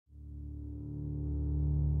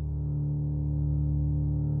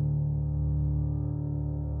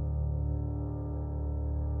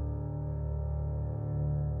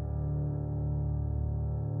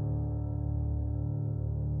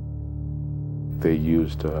they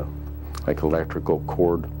used like electrical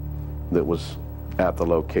cord that was at the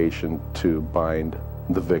location to bind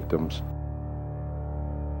the victims.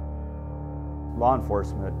 Law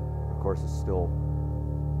enforcement, of course, is still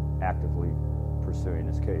actively pursuing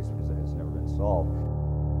this case because it has never been solved.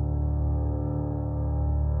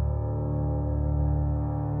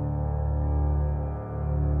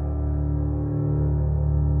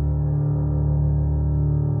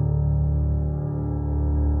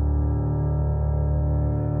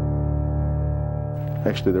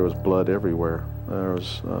 Actually, there was blood everywhere. There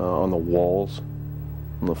was on the walls,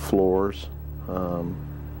 on the floors. It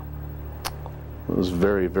was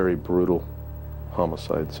very, very brutal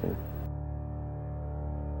homicide scene.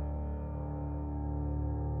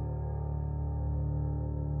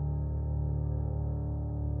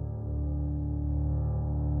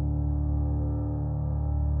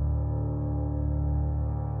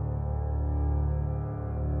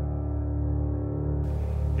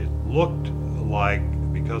 It looked like,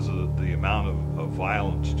 because of the amount of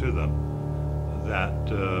violence to them, that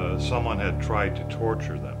someone had tried to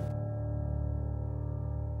torture them.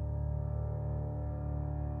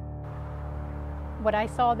 What I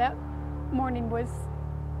saw that morning was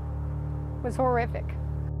horrific.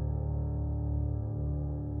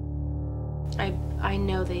 I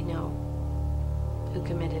know they know who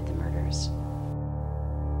committed the murders.